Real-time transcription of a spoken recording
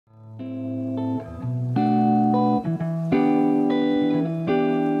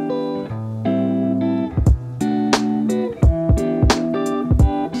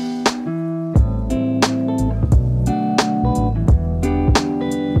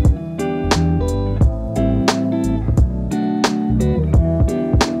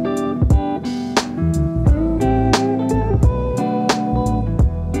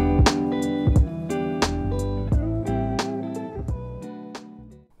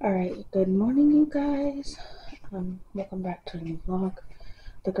Alright, good morning, you guys. Welcome back to the new vlog.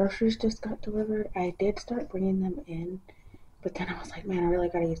 The groceries just got delivered. I did start bringing them in, but then I was like, man, I really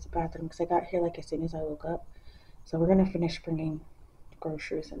gotta use the bathroom because I got here like as soon as I woke up. So we're gonna finish bringing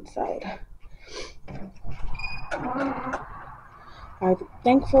groceries inside. I'm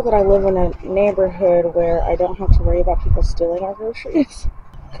thankful that I live in a neighborhood where I don't have to worry about people stealing our groceries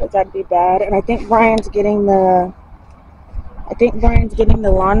because that'd be bad. And I think Brian's getting the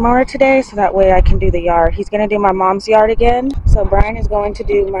lawnmower today, so that way I can do the yard. He's going to do my mom's yard again. So Brian is going to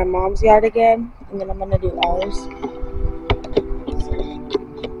do my mom's yard again, and then I'm going to do ours. So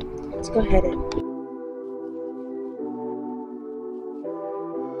let's go ahead and...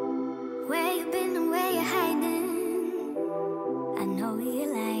 Where you been and where you hiding? I know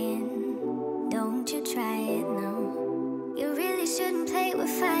you're lying. Don't you try it, no. You really shouldn't play with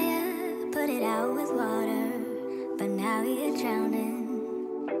fire. Put it out with water. But now you're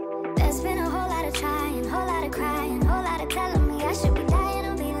drowning. There's been a whole lot of trying, whole lot of crying, whole lot of telling me I should be dying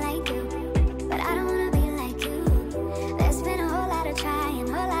or be like you. But I don't wanna be like you. There's been a whole lot of trying,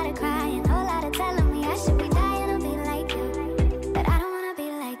 whole lot of crying, whole lot of telling me I should be dying or be like you. But I don't wanna be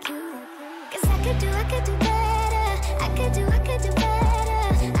like you. Cause I could do better. I could do better.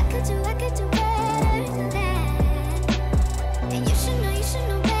 I could do better than that. And you should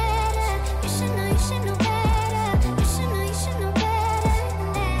know better. You should know better.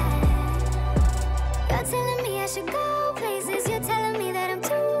 Telling me I should go places. You're telling me that I'm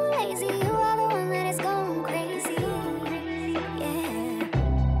too lazy. You are the one that is going crazy.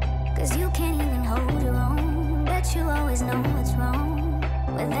 Yeah. Cause you can't even hold your own, but you always know what's wrong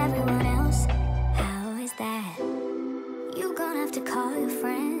with everyone else. How is that? You gonna have to call your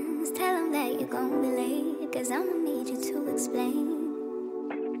friends, tell them that you're gonna be late. Cause I'ma need you to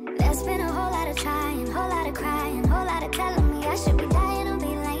explain. There's been a whole lot of trying, whole lot of crying, whole lot of telling me I should be dying or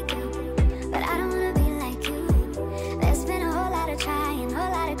be like you. But I don't wanna be trying,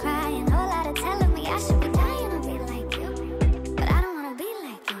 whole lot of crying, whole lot of telling me I should be dying or be like you. But I don't wanna be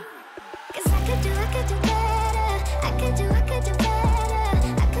like you. Cause I could do better. I could do better.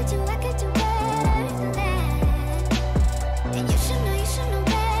 I could do better than that. And you should know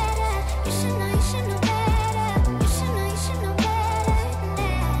better. You should know better. You should know better than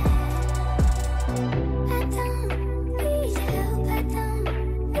that. I don't need your help. I don't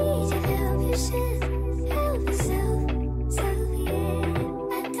need your help. You should help yourself.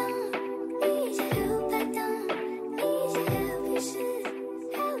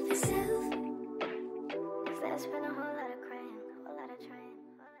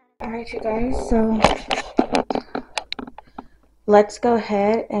 Alright, you guys, so let's go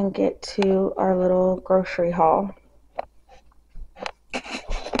ahead and get to our little grocery haul.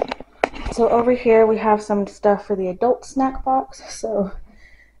 So over here we have some stuff for the adult snack box. So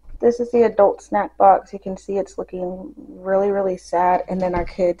this is the adult snack box. You can see it's looking really sad, and then our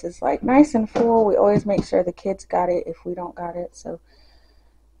kids is like nice and full. We always make sure the kids got it if we don't got it. So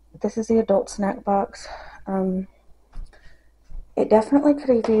this is the adult snack box. It definitely could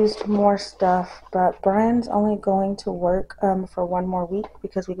have used more stuff, but Brian's only going to work for one more week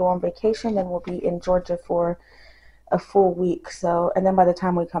because we go on vacation, then we'll be in Georgia for a full week. So, and then by the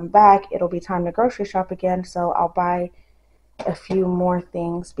time we come back, it'll be time to grocery shop again. So I'll buy a few more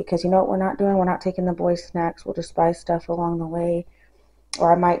things because you know what we're not doing? We're not taking the boys' snacks. We'll just buy stuff along the way.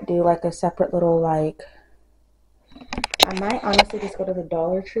 Or I might do like a separate little I might honestly just go to the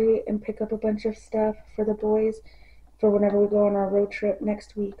Dollar Tree and pick up a bunch of stuff for the boys for whenever we go on our road trip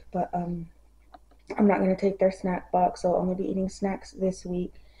next week. But I'm not going to take their snack box, so I'll only be eating snacks this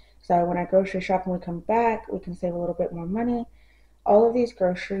week. So when I grocery shop and we come back, we can save a little bit more money. All of these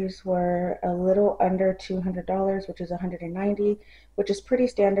groceries were a little under $200, which is $190, which is pretty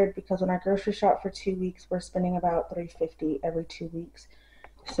standard because when I grocery shop for 2 weeks, we're spending about $350 every 2 weeks.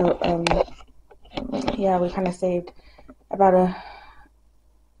 So yeah, we kind of saved about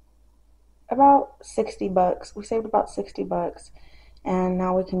 60 bucks. We saved about 60 bucks, and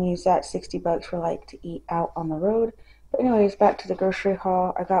now we can use that 60 bucks for to eat out on the road. But anyways, back to the grocery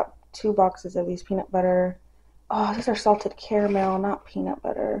haul. I got 2 boxes of these peanut butter. Oh, these are salted caramel, not peanut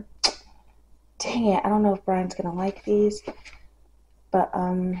butter. Dang it, I don't know if Brian's gonna like these, but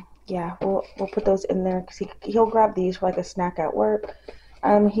yeah, we'll put those in there because he'll grab these for a snack at work.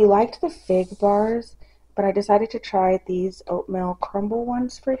 He liked the fig bars, but I decided to try these oatmeal crumble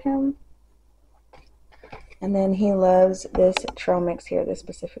ones for him. And then he loves this trail mix here, this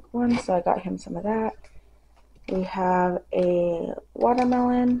specific one, so I got him some of that. We have a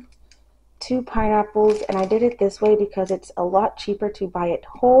watermelon, 2 pineapples, and I did it this way because it's a lot cheaper to buy it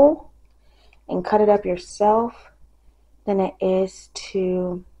whole and cut it up yourself than it is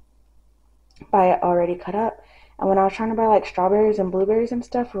to buy it already cut up. And when I was trying to buy like strawberries and blueberries and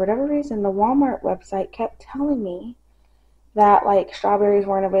stuff, for whatever reason, the Walmart website kept telling me that like strawberries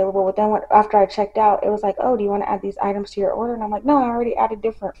weren't available. But then after I checked out, it was like, oh, do you want to add these items to your order? And I'm like, no, I already added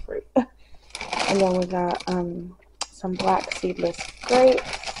different fruit. And then we got some black seedless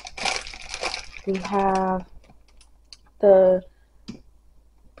grapes. We have the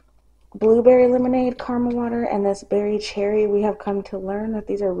blueberry lemonade caramel water and this berry cherry. We have come to learn that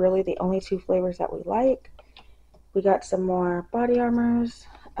these are really the only two flavors that we like. We got some more body armors.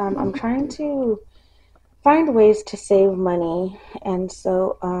 I'm trying to find ways to save money, and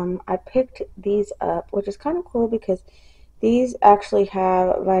so I picked these up, which is kind of cool because these actually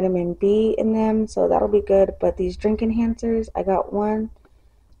have vitamin B in them, so that'll be good. But these drink enhancers, I got one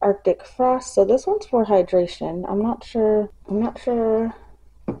Arctic Frost, so this one's for hydration. I'm not sure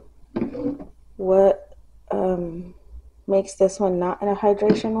what makes this one not a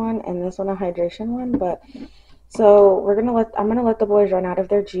hydration one and this one a hydration one, but so I'm gonna let the boys run out of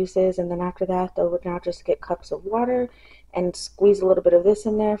their juices, and then after that they'll now just get cups of water and squeeze a little bit of this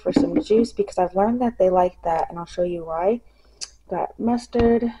in there for some juice, because I've learned that they like that, and I'll show you why. Got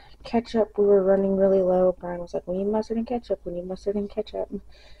mustard, ketchup. We were running really low. Brian was like, we need mustard and ketchup. We need mustard and ketchup.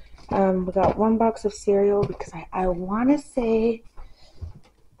 We got one box of cereal because I want to say,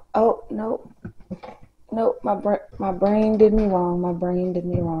 oh, no, my brain did me wrong. My brain did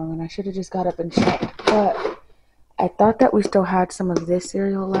me wrong, and I should have just got up and checked. But I thought that we still had some of this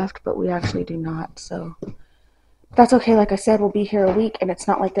cereal left, but we actually do not. So that's okay. Like I said, we'll be here a week, and it's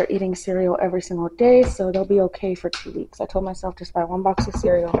not like they're eating cereal every single day, so they'll be okay for 2 weeks. I told myself just buy one box of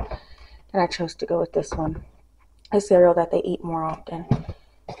cereal, and I chose to go with this one, a cereal that they eat more often.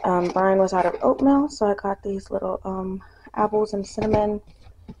 Brian was out of oatmeal, so I got these little apples and cinnamon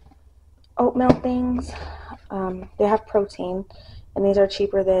oatmeal things. They have protein, and these are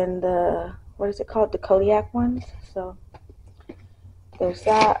cheaper than the, what is it called, the Kodiak ones. So there's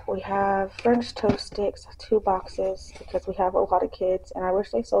that. We have French toast sticks, 2 boxes, because we have a lot of kids, and I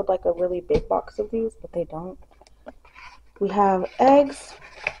wish they sold like a really big box of these, but they don't. We have eggs,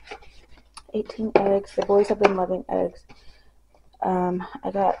 18 eggs. The boys have been loving eggs.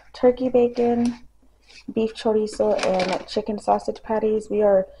 I got turkey bacon, beef chorizo, and chicken sausage patties. We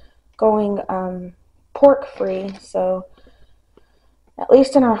are going pork free, so at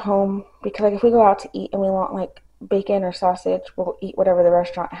least in our home, because like if we go out to eat and we want like bacon or sausage, we'll eat whatever the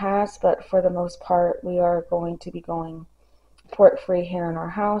restaurant has, but for the most part we are going to be going pork free here in our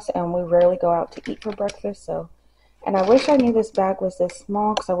house, and we rarely go out to eat for breakfast. So, and I wish I knew this bag was this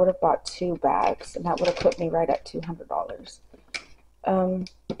small, because I would have bought 2 bags and that would have put me right at $200.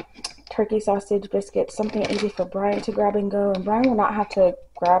 Turkey sausage biscuits, something easy for Brian to grab and go, and Brian will not have to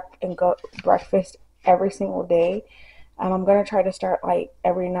grab and go breakfast every single day. I'm going to try to start like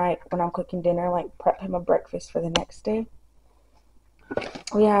every night when I'm cooking dinner, like prep him a breakfast for the next day.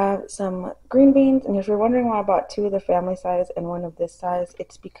 We have some green beans, and if you're wondering why I bought 2 of the family size and 1 of this size,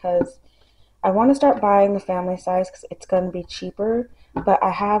 it's because I want to start buying the family size because it's going to be cheaper, but I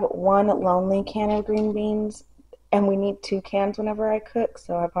have 1 lonely can of green beans, and we need 2 cans whenever I cook,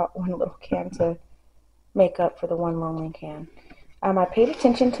 so I bought 1 little can to make up for the 1 lonely can. I paid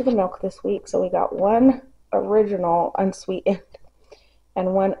attention to the milk this week, so we got 1 original unsweetened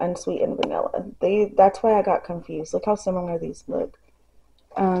and 1 unsweetened vanilla. That's why I got confused. Look how similar these look.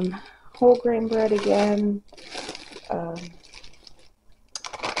 Whole grain bread again.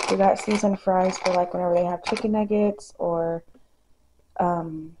 We got seasoned fries for like whenever they have chicken nuggets or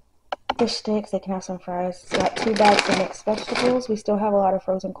fish sticks. They can have some fries. Got 2 bags of mixed vegetables. We still have a lot of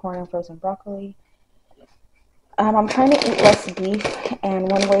frozen corn and frozen broccoli. I'm trying to eat less beef, and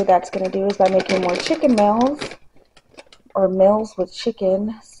one way that's going to do is by making more chicken meals, or meals with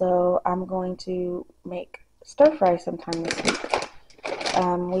chicken. So I'm going to make stir fry sometime this week.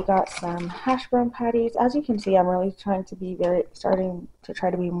 We got some hash brown patties. As you can see, I'm really starting to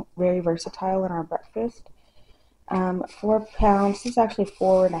try to be very versatile in our breakfast. 4 pounds. This is actually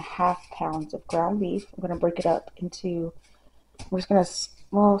 4.5 pounds of ground beef. I'm going to break it up into, we're just going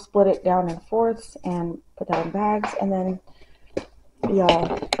to split it down in fourths and put that in bags. And then,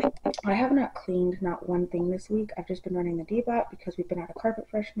 y'all, I have not cleaned not one thing this week. I've just been running the debot because we've been out of carpet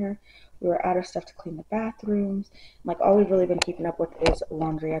freshener. We were out of stuff to clean the bathrooms. Like, all we've really been keeping up with is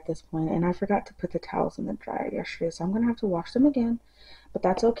laundry at this point. And I forgot to put the towels in the dryer yesterday, so I'm going to have to wash them again. But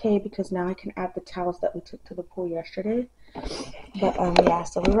that's okay, because now I can add the towels that we took to the pool yesterday. But, yeah,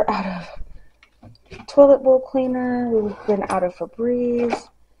 so we were out of toilet bowl cleaner. We've been out of Febreze.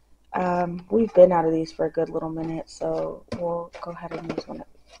 We've been out of these for a good little minute, so we'll go ahead and use one.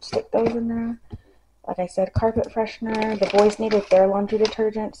 Stick those in there. like I said, carpet freshener. The boys needed their laundry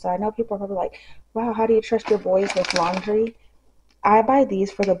detergent, so I know people are probably like, wow, how do you trust your boys with laundry? I buy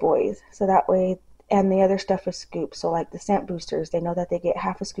these for the boys, so that way, and the other stuff is scoops. So like the scent boosters, they know that they get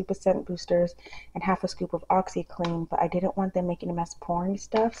half a scoop of scent boosters and half a scoop of OxyClean, but I didn't want them making a mess pouring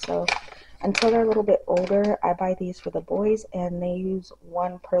stuff, so until they're a little bit older, I buy these for the boys, and they use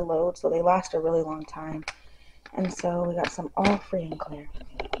one per load, so they last a really long time. And so we got some all free and clear.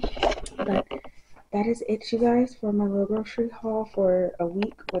 But that is it, you guys, for my little grocery haul for a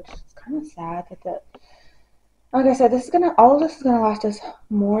week, which is kind of sad that like I said, all of this is gonna last us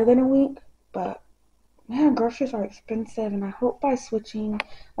more than a week, but man, groceries are expensive, and I hope by switching,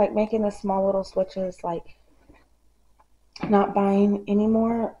 like making the small little switches, like not buying any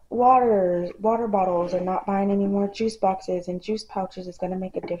more water bottles, or not buying any more juice boxes and juice pouches is gonna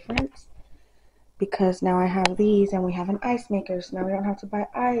make a difference. Because now I have these, and we have an ice maker, so now we don't have to buy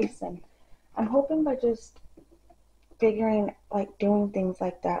ice, and I'm hoping by just figuring, like doing things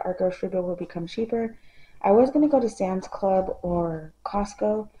like that, our grocery bill will become cheaper. I was gonna go to Sam's Club or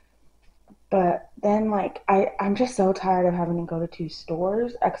Costco, but then like I'm just so tired of having to go to two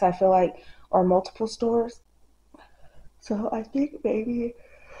stores because I feel like, or multiple stores. So I think maybe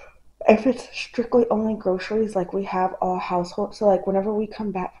if it's strictly only groceries, like we have all household. So like whenever we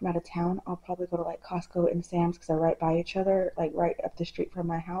come back from out of town, I'll probably go to like Costco and Sam's because they're right by each other, like right up the street from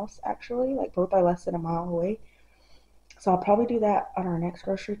my house. Actually, like both are less than a mile away. So I'll probably do that on our next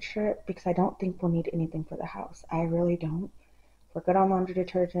grocery trip because I don't think we'll need anything for the house. I really don't. We're good on laundry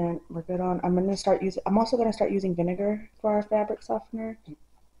detergent. We're good on. I'm also gonna start using vinegar for our fabric softener.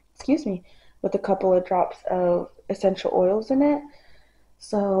 Excuse me, with a couple of drops of essential oils in it.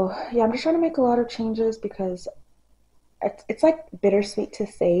 So yeah, I'm just trying to make a lot of changes because it's like bittersweet to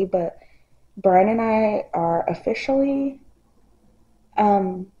say, but Brian and I are officially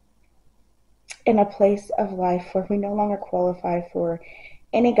um, in a place of life where we no longer qualify for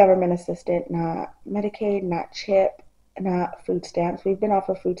any government assistance, not Medicaid, not CHIP, not food stamps. We've been off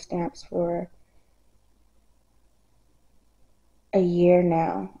of food stamps for a year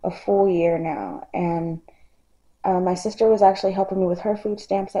now, a full year now, and my sister was actually helping me with her food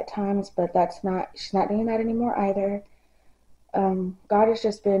stamps at times, but she's not doing that anymore either. God has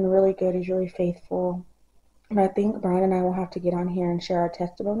just been really good. He's really faithful. And I think Brian and I will have to get on here and share our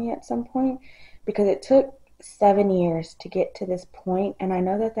testimony at some point because it took 7 years to get to this point. And I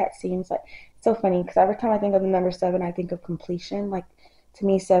know that that seems like so funny because every time I think of the number seven, I think of completion. Like to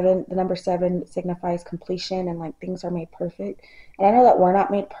me, the number seven signifies completion and like things are made perfect. And I know that we're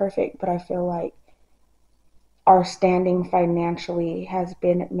not made perfect, but I feel like our standing financially has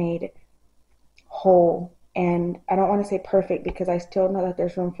been made whole. And I don't want to say perfect because I still know that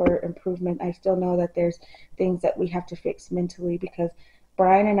there's room for improvement. I still know that there's things that we have to fix mentally because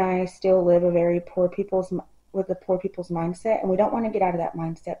Brian and I still live a very with a poor people's mindset, and we don't want to get out of that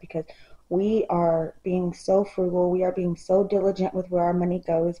mindset because we are being so frugal, we are being so diligent with where our money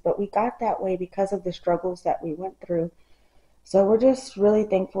goes, but we got that way because of the struggles that we went through. So we're just really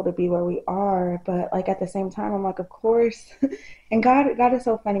thankful to be where we are. But like at the same time, I'm like, of course. And God is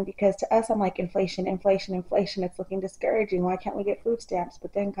so funny because to us, I'm like, inflation, inflation, inflation. It's looking discouraging. Why can't we get food stamps?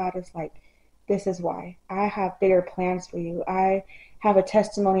 But then God is like, this is why. I have bigger plans for you. I have a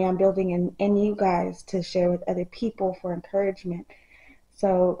testimony I'm building in you guys to share with other people for encouragement.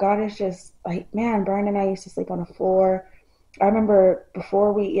 So God is just like, man, Brian and I used to sleep on the floor. I remember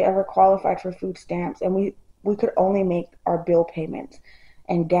before we ever qualified for food stamps, and we could only make our bill payments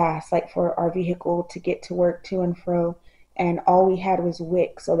and gas, like for our vehicle to get to work to and fro, and all we had was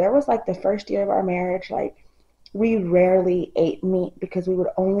WIC. So there was like the first year of our marriage, like we rarely ate meat because we would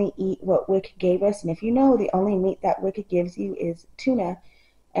only eat what WIC gave us. And if you know, the only meat that WIC gives you is tuna.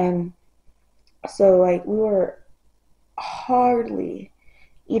 And so like we were hardly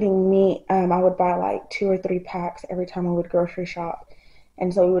eating meat. I would buy like 2 or 3 packs every time I would grocery shop,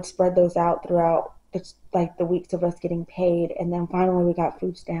 and so we would spread those out throughout like the weeks of us getting paid, and then finally we got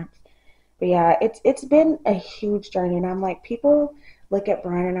food stamps. But yeah, it's been a huge journey, and I'm like, people look at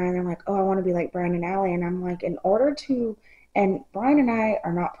Brian and I, and they're like, oh, I want to be like Brian and Allie, and I'm like, in order to, and Brian and I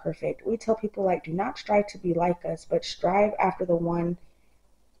are not perfect. We tell people like, do not strive to be like us, but strive after the one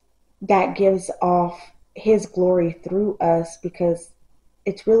that gives off his glory through us because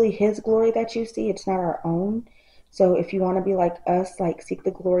it's really his glory that you see, it's not our own. So if you want to be like us, like seek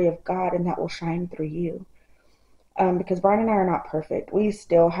the glory of God and that will shine through you. Because Brian and I are not perfect. We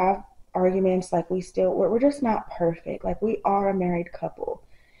still have arguments, like we're just not perfect. Like we are a married couple.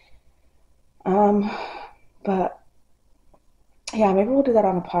 Um, but yeah, maybe we'll do that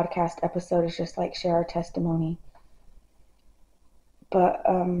on a podcast episode. It's just like share our testimony. But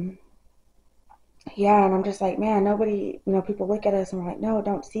yeah, and I'm just like, man, nobody, people look at us and we're like, no,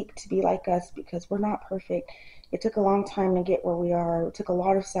 don't seek to be like us because we're not perfect. It took a long time to get where we are. It took a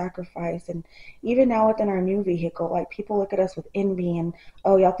lot of sacrifice. And even now within our new vehicle, like people look at us with envy and,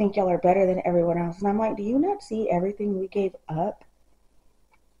 oh, y'all think y'all are better than everyone else. And I'm like, do you not see everything we gave up?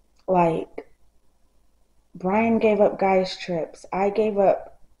 Like, Brian gave up guys' trips. I gave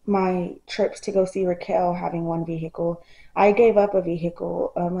up my trips to go see Raquel having one vehicle. I gave up a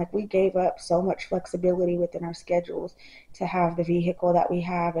vehicle. Like we gave up so much flexibility within our schedules to have the vehicle that we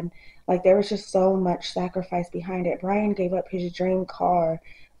have, and like there was just so much sacrifice behind it. Brian gave up his dream car.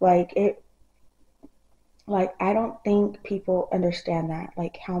 Like it. Like I don't think people understand that.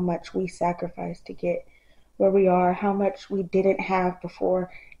 Like how much we sacrificed to get where we are, how much we didn't have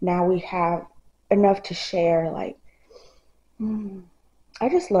before. Now we have enough to share. Like I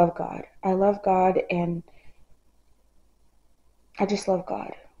just love God. I love God, and I just love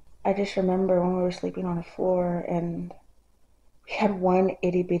God. I just remember when we were sleeping on the floor and we had one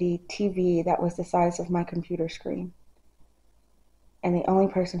itty bitty TV that was the size of my computer screen. And the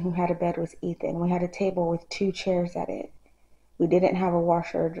only person who had a bed was Ethan. We had a table with 2 chairs at it. We didn't have a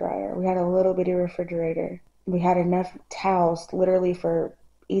washer or dryer. We had a little bitty refrigerator. We had enough towels literally for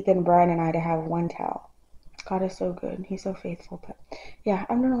Ethan, Brian, and I to have one towel. God is so good. He's so faithful. But yeah,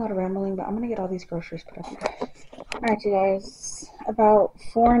 I'm doing a lot of rambling, but I'm going to get all these groceries put up, you guys. Alright, you guys. About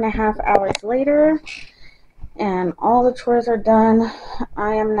 4.5 hours later, and all the chores are done.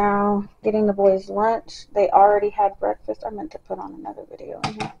 I am now getting the boys lunch. They already had breakfast. I meant to put on another video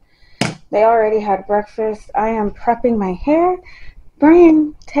in here. They already had breakfast. I am prepping my hair.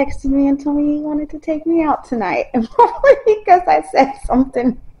 Brian texted me and told me he wanted to take me out tonight. And probably because I said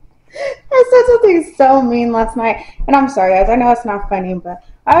something. I said something so mean last night. And I'm sorry, guys. I know it's not funny, but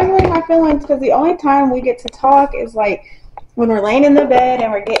I was really my feelings because the only time we get to talk is like when we're laying in the bed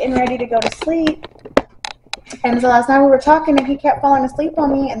and we're getting ready to go to sleep. And so last night we were talking and he kept falling asleep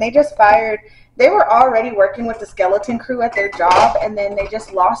on me, and they just fired. They were already working with the skeleton crew at their job, and then they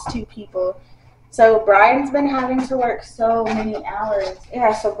just lost 2 people. So Brian's been having to work so many hours.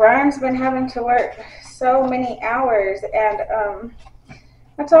 Yeah, so Brian's been having to work so many hours, and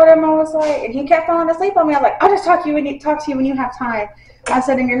I told him, I was like, and he kept falling asleep on me. I'm like, I'll just talk to you when you have time. I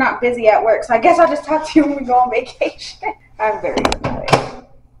said, and you're not busy at work, so I guess I'll just talk to you when we go on vacation. I'm very annoyed.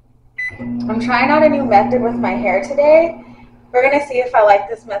 I'm trying out a new method with my hair today. We're going to see if I like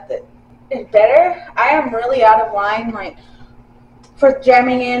this method better. I am really out of line, like, for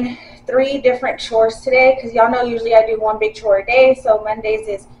jamming in 3 different chores today, because y'all know usually I do 1 big chore a day. So Mondays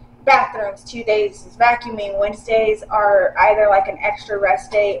is bathrooms, Tuesdays is vacuuming, Wednesdays are either like an extra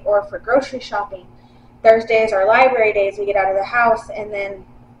rest day or for grocery shopping. Thursdays are library days, we get out of the house, and then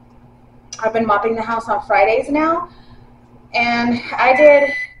I've been mopping the house on Fridays now. And I did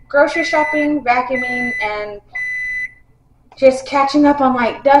grocery shopping, vacuuming, and just catching up on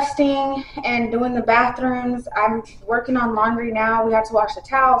like dusting and doing the bathrooms. I'm working on laundry now. We have to wash the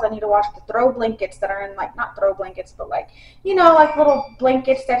towels. I need to wash the throw blankets that are in, like, not throw blankets, but like, you know, like little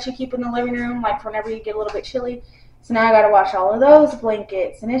blankets that you keep in the living room, like whenever you get a little bit chilly. So now I got to wash all of those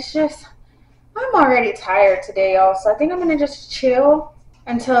blankets, and it's just, I'm already tired today, y'all. So I think I'm going to just chill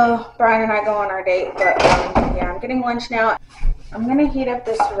until Brian and I go on our date. But yeah, I'm getting lunch now. I'm going to heat up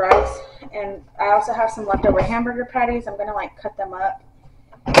this rice, and I also have some leftover hamburger patties. I'm going to like cut them up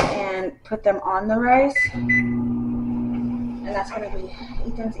and put them on the rice. And that's going to be,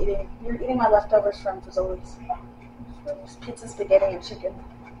 Ethan's eating, you're eating my leftovers from Fazoli's. Pizza, spaghetti, and chicken.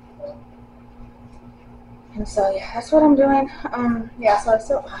 And so yeah, that's what I'm doing. Yeah, so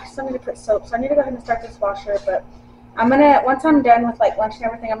I still need to put soap. So I need to go ahead and start this washer, but I'm going to, once I'm done with like lunch and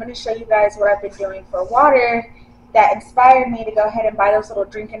everything, I'm going to show you guys what I've been doing for water that inspired me to go ahead and buy those little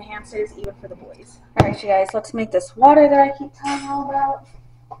drink enhancers, even for the boys. All right, you guys, let's make this water that I keep telling you all about.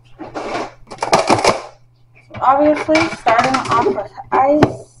 So obviously, starting off with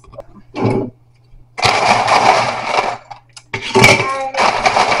ice.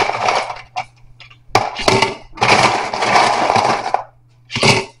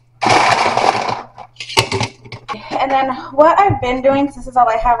 And then what I've been doing, since this is all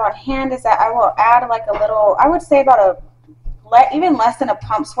I have on hand, is that I will add like a little, I would say about even less than a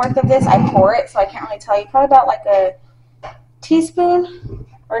pump's worth of this. I pour it, so I can't really tell you. Probably about like a teaspoon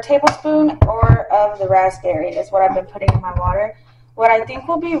or a tablespoon or of the raspberry is what I've been putting in my water. What I think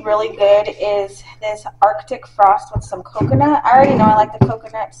will be really good is this Arctic Frost with some coconut. I already know I like the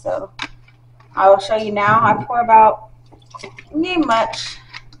coconut, so I will show you now. I pour about, need much.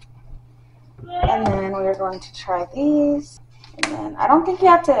 And then we're going to try these. And then I don't think you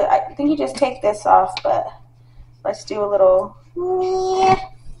have to, I think you just take this off, but let's do a little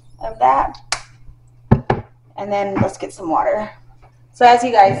of that. And then let's get some water. So as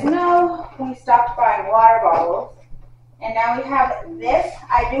you guys know, we stopped buying water bottles. And now we have this.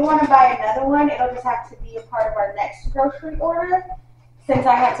 I do want to buy another one. It'll just have to be a part of our next grocery order since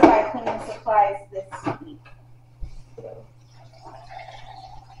I had to buy cleaning supplies this week.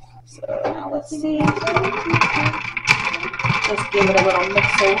 So now let's see. Just give it a little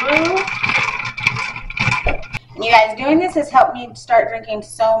mix-a-roo. And you guys, doing this has helped me start drinking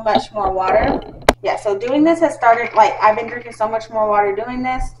so much more water. Yeah, so doing this has started, like, I've been drinking so much more water doing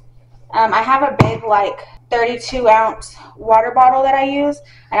this. I have a big, like, 32-ounce water bottle that I use,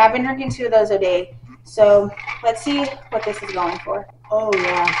 and I've been drinking 2 of those a day. So let's see what this is going for. Oh,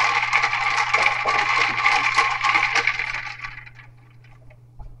 yeah.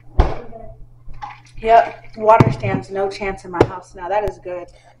 Yep, water stands no chance in my house now. That is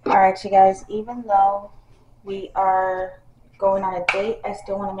good. All right, you guys, even though we are going on a date, I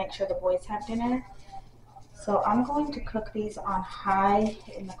still want to make sure the boys have dinner. So I'm going to cook these on high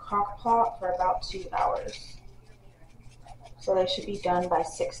in the crock pot for about 2 hours. So they should be done by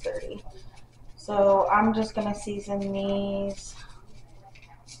 6:30. So I'm just going to season these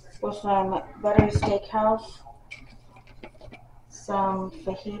with some buttery steakhouse, some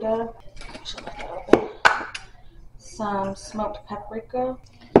fajita, some smoked paprika,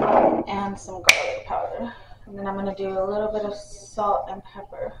 and some garlic powder. And then I'm going to do a little bit of salt and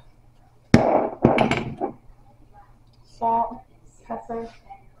pepper. Salt, pepper.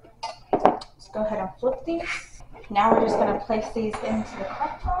 Let's go ahead and flip these. Now we're just going to place these into the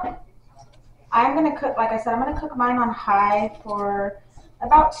crock pot. I'm going to cook, like I said, I'm going to cook mine on high for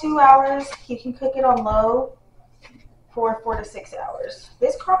about 2 hours. You can cook it on low for 4 to 6 hours.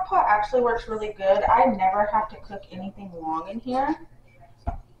 This crock pot actually works really good. I never have to cook anything long in here.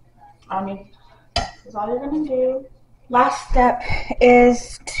 I mean, this is all you're going to do. Last step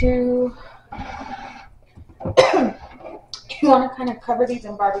is to you want to kind of cover these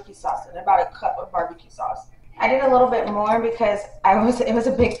in barbecue sauce, in about a cup of barbecue sauce. I did a little bit more because it was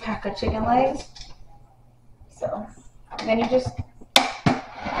a big pack of chicken legs. So then you just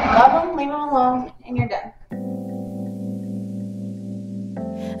love them, leave them alone, and you're done.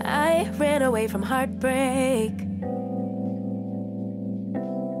 I ran away from heartbreak.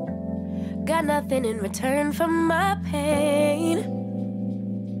 Got nothing in return for my pain.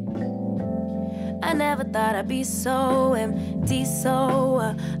 I never thought I'd be so empty,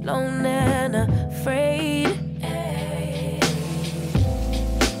 so alone and afraid.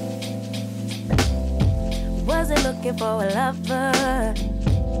 Wasn't looking for a lover.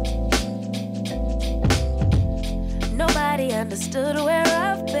 Nobody understood where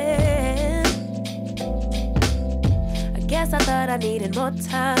I've been. I guess I thought I needed more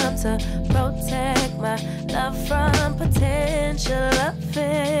time to protect my love from potential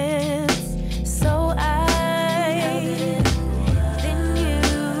offense. So then you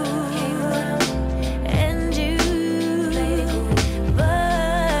came around and you,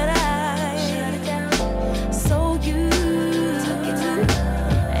 but I shut it down. So you took it down,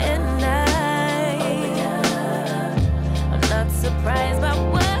 and I'm not surprised by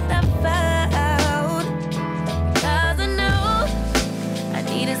what I found, because I know I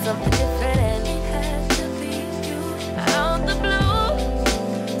needed something different, and it had to be you. Out the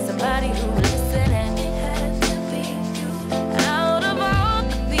blue, somebody who listened, and it had to be you. Out of all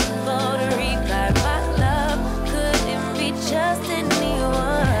the people to revive my love, couldn't be just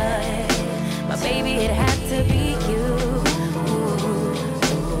anyone. My baby, it had to be you.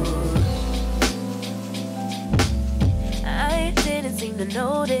 I didn't seem to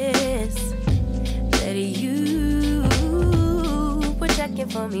notice that you were checking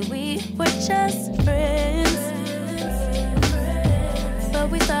for me. We were just friends. But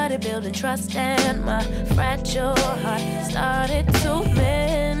we started building trust, and my fragile heart started to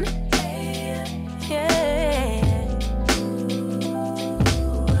mend. Yeah.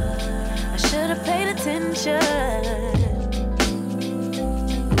 I should have paid attention.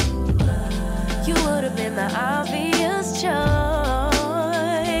 You would have been the obvious choice.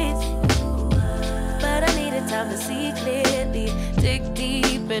 But I needed time to see clearly, dig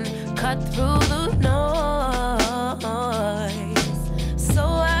deep, and cut through the noise.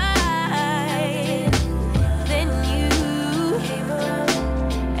 So then you came around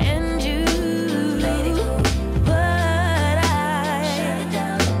and you made it go, but I shut it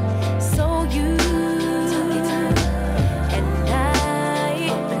down. So you took it down, and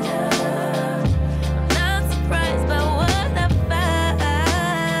I'm not surprised by what I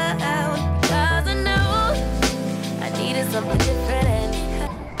found, because I know I needed something different.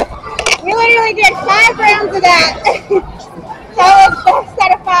 And we literally did 5 rounds of that. So it's best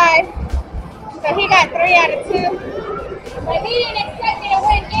out of 5. So he got 3 out of 2. But he didn't expect me to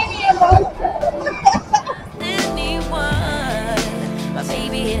win any of them. Anyone, but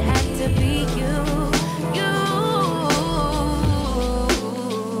baby, it had to be you.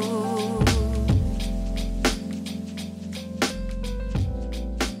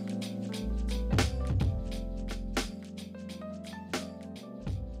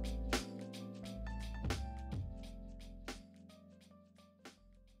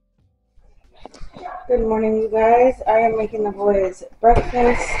 Good morning, you guys. I am making the boys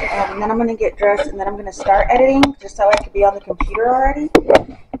breakfast, and then I'm going to get dressed, and then I'm going to start editing, just so I can be on the computer already,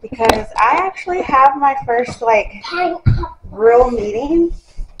 because I actually have my first, real meeting,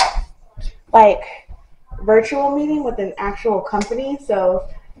 virtual meeting with an actual company, so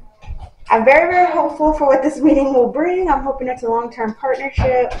I'm very, very hopeful for what this meeting will bring. I'm hoping it's a long-term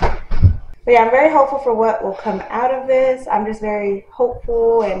partnership. But yeah, I'm very hopeful for what will come out of this. I'm just very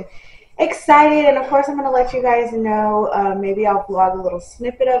hopeful and excited, and of course I'm going to let you guys know. Maybe I'll vlog a little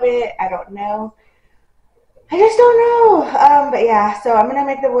snippet of it. I don't know. I just don't know. But yeah, so I'm going to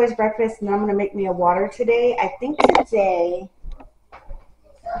make the boys breakfast, and then I'm going to make me a water today. I think today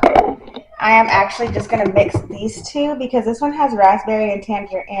I am actually just going to mix these two, because this one has raspberry and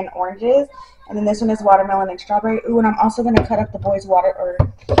tangerine and oranges, and then this one is watermelon and strawberry. Ooh, and I'm also going to cut up the boys'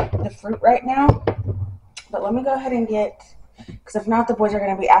 the fruit right now. But let me go ahead and because if not, the boys are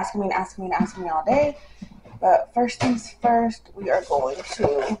going to be asking me all day. But first things first, we are going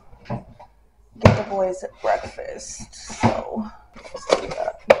to get the boys breakfast. So let's do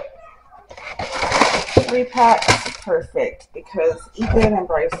that. 3 packs, perfect, because Ethan and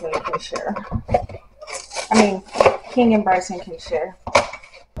Bryson can share. King and Bryson can share.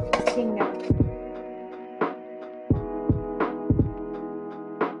 King never.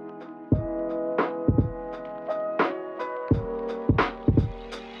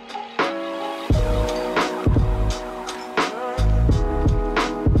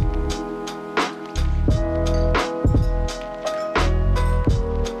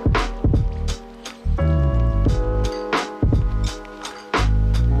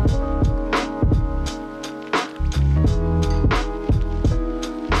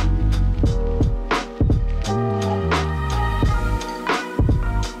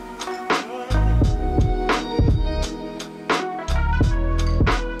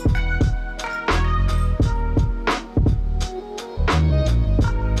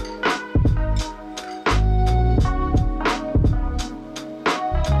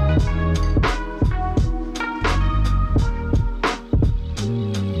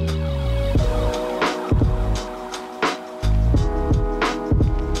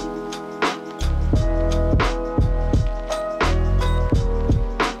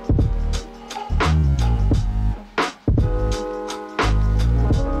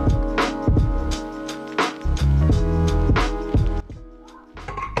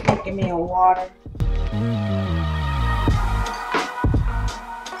 Give me a water.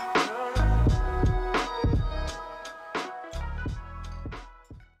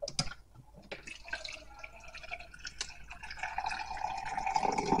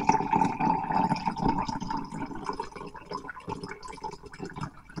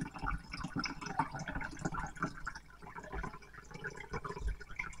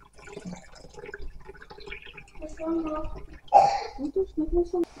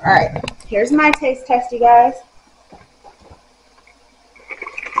 Alright, here's my taste test, you guys.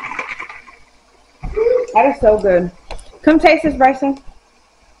 That is so good. Come taste this, Bryson.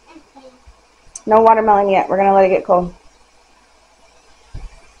 No watermelon yet. We're going to let it get cold.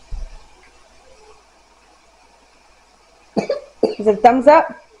 Is it thumbs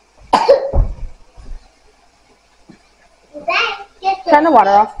up? Turn the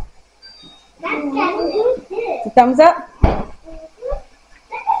water off. Is it thumbs up?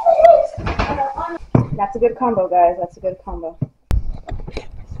 That's a good combo, guys. That's a good combo.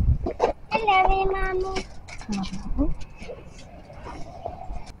 I love you, Mama.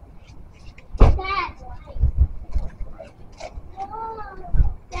 Dad.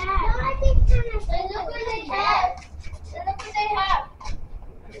 Look what they have. Look what they have.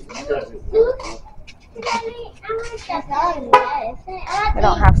 Look. Daddy, I like that. They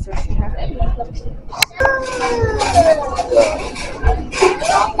don't have sushi here.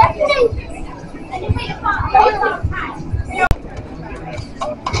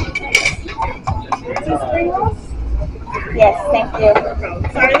 Yes, thank you.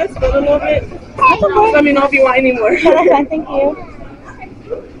 Sorry, let's go a little bit. Let me know if you want any more. That's fine, thank you.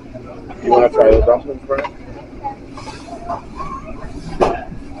 You want to try the dumplings first?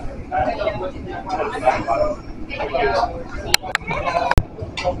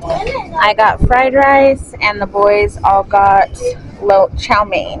 I got fried rice, and the boys all got chow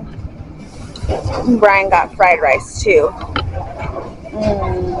mein. Brian got fried rice too. Hold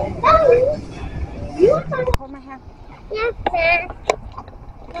my hand. Yes, sir.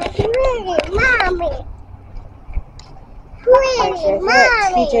 Pretty, mommy. Pretty,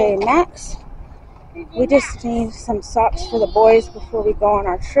 mommy. TJ Maxx. We just need some socks for the boys before we go on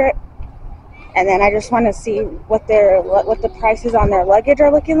our trip. And then I just want to see what the prices on their luggage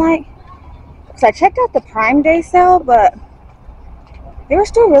are looking like. Because I checked out the Prime Day sale, but they were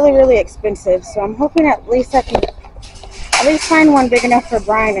still really, really expensive. So I'm hoping at least I can at least find one big enough for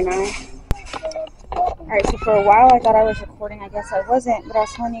Brian and I. Alright, so for a while I thought I was recording. I guess I wasn't, but I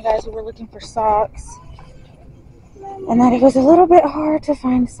was telling you guys we were looking for socks. And that it was a little bit hard to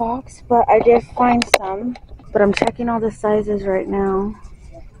find socks, but I did find some. But I'm checking all the sizes right now.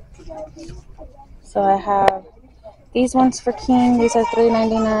 So I have these ones for King. These are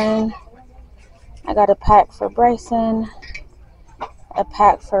 $3.99. I got a pack for Bryson, a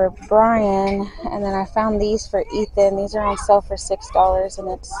pack for Brian, and then I found these for Ethan. These are on sale for $6, and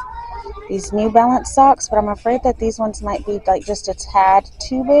it's these New Balance socks, but I'm afraid that these ones might be like just a tad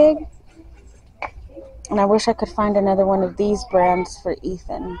too big. And I wish I could find another one of these brands for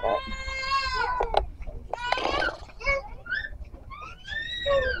Ethan, but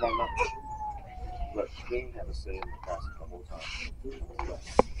Look, King had a say in the past the whole time.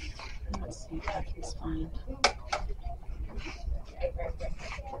 let's see if I can find.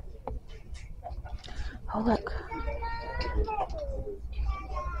 Oh, look.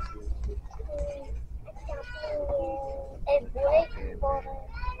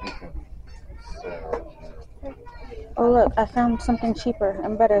 Oh, look, I found something cheaper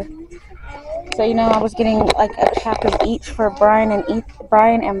and better. So, you know, I was getting like a pack of each for Brian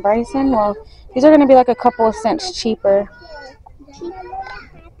and Bryson. Well, these are going to be like a couple of cents cheaper.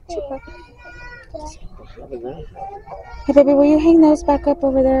 Hey, baby, will you hang those back up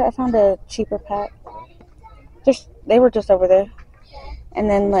over there? I found a cheaper pack. They were just over there. And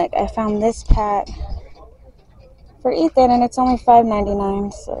then, like, I found this pack for Ethan, and it's only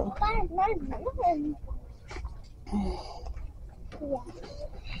 $5.99, so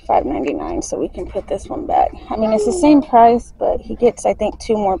 $5.99, so we can put this one back. I mean, it's the same price, but he gets, I think,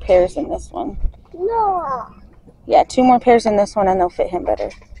 2 more pairs in this one. No. Yeah, 2 more pairs in this one, and they'll fit him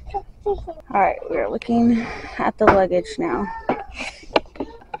better. Alright, we're looking at the luggage now.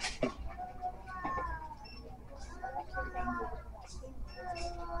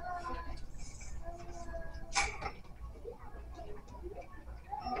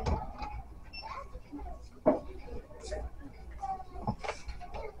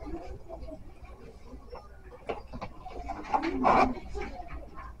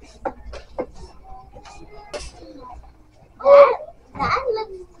 That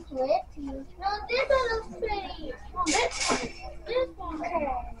looks pretty. No, this one looks pretty. No, this one. This one.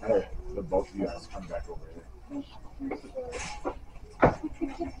 Hey, the both of you guys come back over here.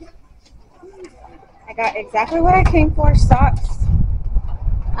 I got exactly what I came for, socks.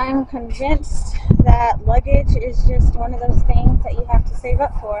 I'm convinced that luggage is just one of those things that you have to save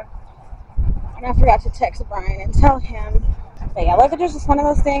up for. And I forgot to text Brian and tell him. But yeah, luggage is just one of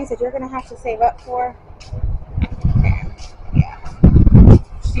those things that you're going to have to save up for. And yeah.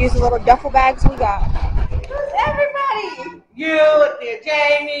 Just use the little duffel bags we got. Everybody! You, dear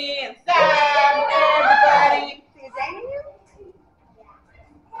Jamie, and Sam, everybody. Dear Jamie, you?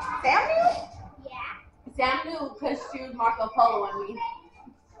 Sam knew? Yeah. Sam knew because she was Marco Polo on me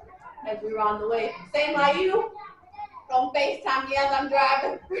as we were on the way. Same like you. Don't FaceTime me as I'm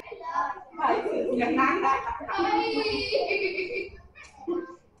driving. Hi,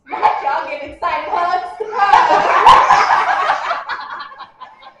 y'all get excited hugs.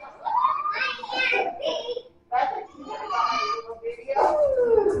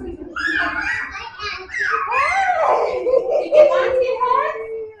 You get auntie hugs?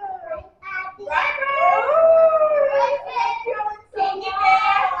 Right, bro?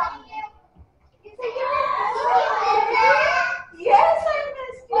 Yes, I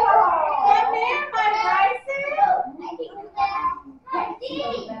missed you. Come here, my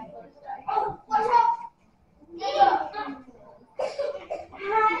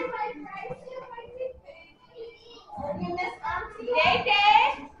You miss Auntie Day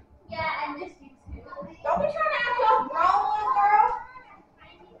Day? Yeah, I miss you too. Don't be trying to act all grown, little girl.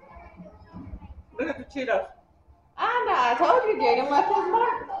 Look at the Cheetos. I know, I told you Jaden left his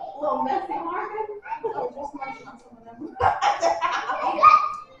mark. Little messy marker.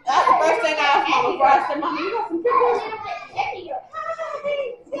 That's the first thing I asked Mama before I said, Mama, you got some pictures?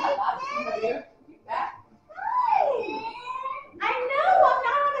 I know, I'm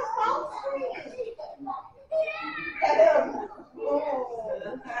not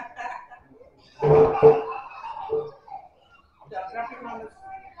We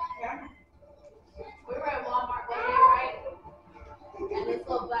were at Walmart one day, right? And this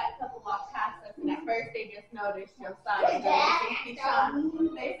little black couple walked past us, and at first they just noticed Josiah.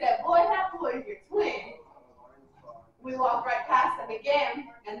 They said, boy, that boy is your twin. We walked right past them again,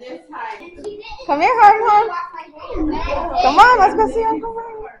 and this time. Come here, Harm. Come on, let's go see Uncle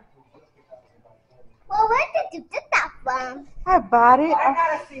Ray. Well, where did you get that from? I bought it. I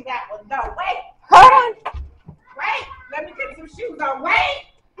gotta see that one. No, wait. Hold on. Wait. Let me get some shoes on. Wait.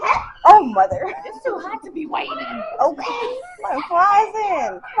 Oh, mother. It's too hot to be waiting. Okay. Look, flies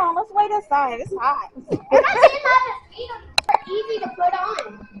in. Come on, let's wait inside. It's hot. I see his feet are easy to put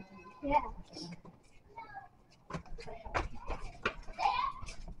on. Yeah.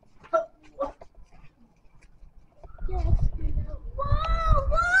 Whoa,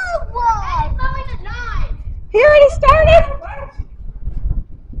 whoa, whoa! It's going to nine. He already started?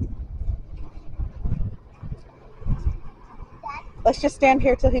 Let's just stand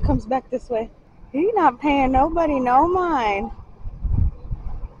here till he comes back this way. He's not paying nobody no mind.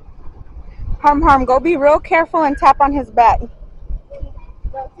 Harm, go be real careful and tap on his back. Go to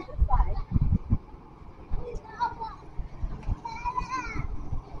the side.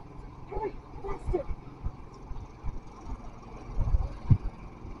 Hurry, faster.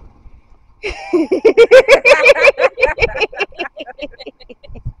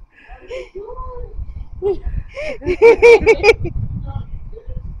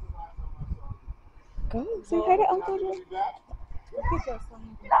 Go, say hi to Uncle Joe. Look at your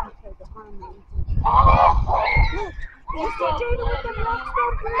slime because the harmony. Look, Mr. Jada with the rock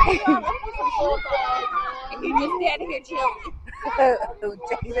And you just standing here chilling. Oh,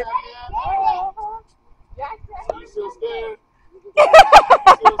 Jada. You still scared?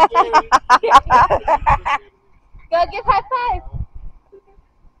 Go give high five.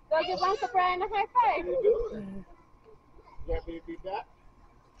 Go give Uncle Brian a high five. You happy to be back?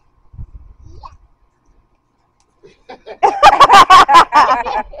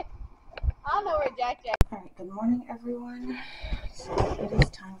 I know where Jack. Alright, good morning everyone. So it is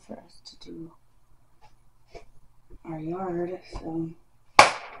time for us to do our yard. So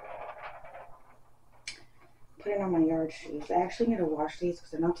putting on my yard shoes. I actually need to wash these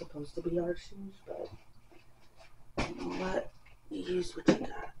because they're not supposed to be yard shoes, but you know what? You use what you got.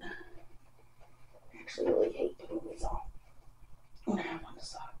 I actually really hate putting these on when I have on the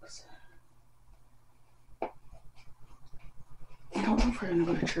socks. I don't know if we're gonna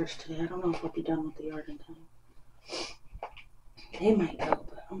go to church today. I don't know if we'll be done with the yard in time. They might go,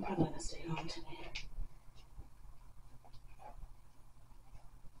 but I'm probably gonna stay home today.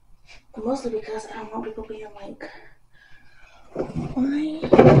 Mostly because I don't want people being like,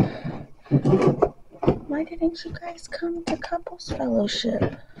 why didn't you guys come to couples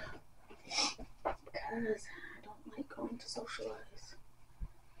fellowship? Because I don't like going to socialize.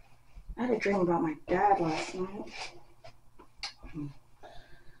 I had a dream about my dad last night.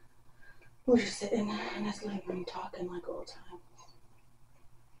 We were just sitting in his living room talking like old times.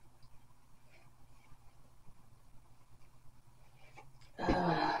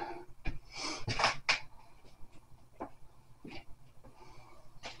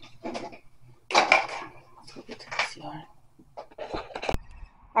 Let's go get to this yard.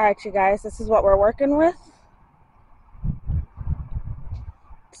 Alright, you guys, this is what we're working with.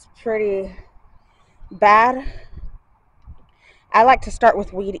 It's pretty bad. I like to start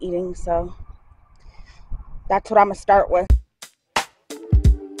with weed eating, so that's what I'm going to start with.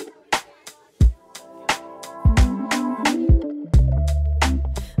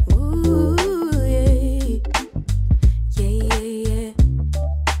 Ooh, yeah. Yeah, yeah, yeah.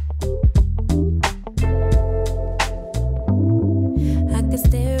 I could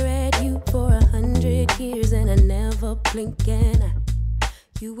stare at you for 100 years and I never blink an eye.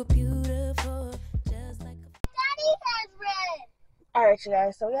 You were beautiful, just like a... Daddy has red. Alright, you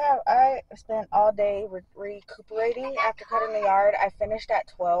guys, so yeah, I spent all day recuperating after cutting the yard. I finished at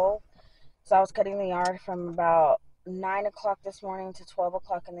 12, so I was cutting the yard from about 9 o'clock this morning to 12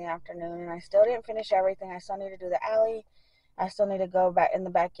 o'clock in the afternoon, and I still didn't finish everything. I still need to do the alley. I still need to go back in the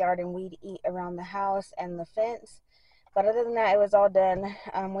backyard and weed eat around the house and the fence. But other than that, it was all done.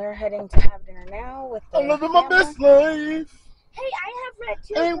 We're heading to have dinner now with the I'm living my best life. Hey, I have red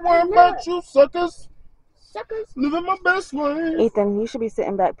too. Ain't worrying about you suckers. Suckers. Living my best life. Ethan, you should be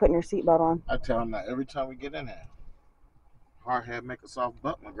sitting back putting your seatbelt on. I tell him that every time we get in here. Hard head make a soft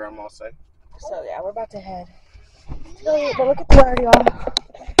butt, my grandma say. So yeah, we're about to head. But look at the yard, y'all.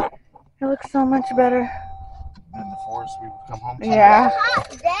 It looks so much better. In the forest we would come home to. Yeah. Hot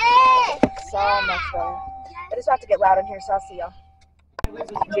day. So much better. But it's about to get loud in here, so I'll see y'all.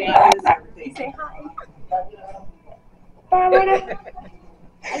 Say hi. Bye,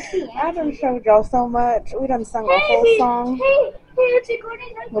 I done showed y'all so much. We done sung a whole song. Hey, Auntie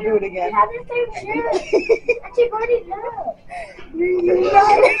Gordy, look. We'll do it again. We have the same shoes. Auntie Gordy, look.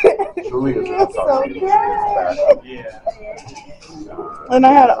 That's so good. And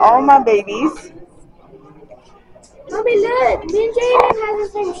I had all my babies. Mommy, look. Me and Jaden have the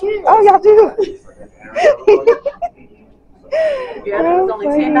same shoes. Oh, y'all do? Yeah, it was only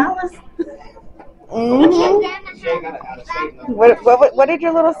 $10. Mm-hmm. What did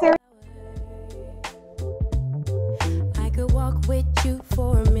your little Sarah? I could walk with you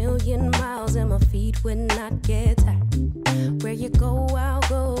for 1,000,000 miles and my feet would not get tired. Where you go, I'll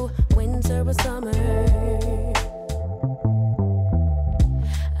go, winter or summer.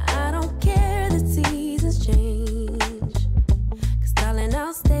 I don't care the seasons change. 'Cause darling,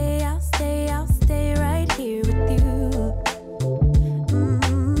 I'll stay right here with you.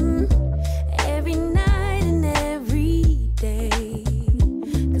 Every night and every day.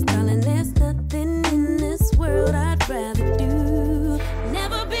 'Cause darling, there's nothing in this world I'd rather do.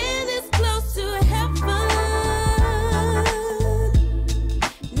 Never been this close to heaven.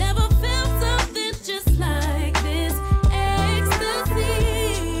 Never felt something just like this.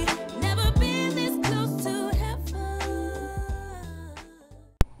 Ecstasy. Never been this close to heaven.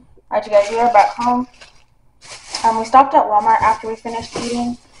 Alright, you guys, we are back home. We stopped at Walmart after we finished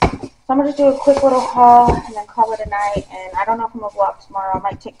eating. So I'm going to just do a quick little haul and then call it a night. And I don't know if I'm going to vlog tomorrow. I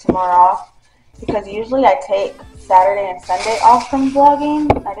might take tomorrow off. Because usually I take Saturday and Sunday off from vlogging.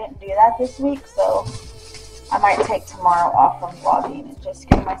 I didn't do that this week. So I might take tomorrow off from vlogging and just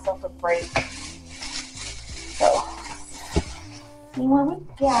give myself a break. So, see what we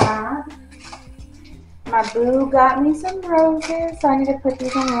got. My boo got me some roses. So I need to put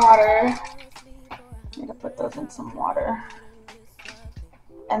these in water. I need to put those in some water.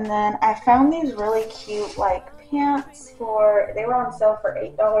 And then I found these really cute like pants they were on sale for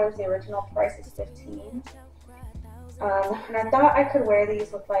 $8. The original price is $15. And I thought I could wear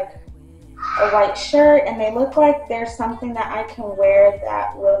these with like a white shirt, and they look like there's something that I can wear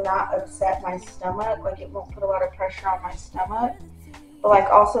that will not upset my stomach. Like it won't put a lot of pressure on my stomach. But like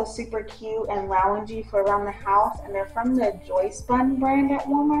also super cute and loungy for around the house. And they're from the Joyce Bun brand at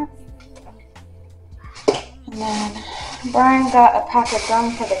Walmart. And then Brian got a pack of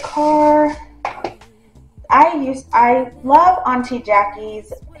gum for the car. I love Auntie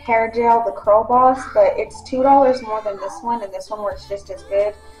Jackie's hair gel, the Curl Boss, but it's $2 more than this one, and this one works just as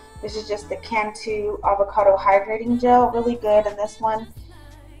good. This is just the Cantu Avocado Hydrating Gel, really good. And this one,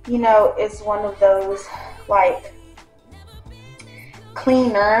 you know, is one of those like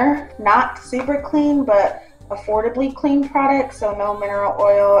cleaner, not super clean, but affordably clean products. So no mineral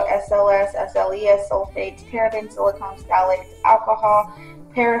oil, SLS, SLES, sulfates, parabens, silicones, phthalates, alcohol,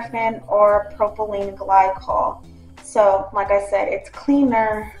 paraffin, or propylene glycol. So like I said, it's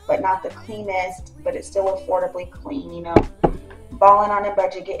cleaner but not the cleanest, but it's still affordably clean, you know. Balling on a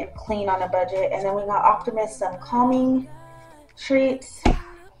budget, getting clean on a budget. And then we got Optimus some calming treats,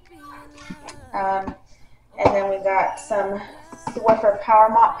 and then we got some Swiffer Power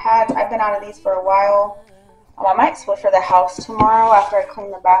Mop pads. I've been out of these for a while. I might Swiffer the house tomorrow after I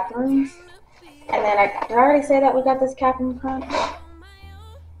clean the bathrooms. And then did I already say that we got this Captain Crunch?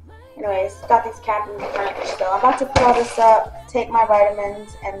 Anyways, got these Captain Crunch. So I'm about to put all this up, take my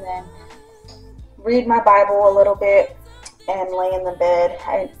vitamins, and then read my Bible a little bit and lay in the bed.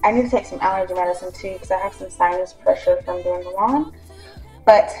 I need to take some allergy medicine too because I have some sinus pressure from doing the lawn.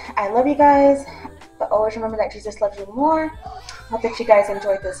 But I love you guys. But always remember that Jesus loves you more. Hope that you guys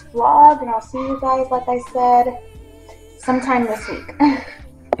enjoyed this vlog, and I'll see you guys, like I said, sometime this week.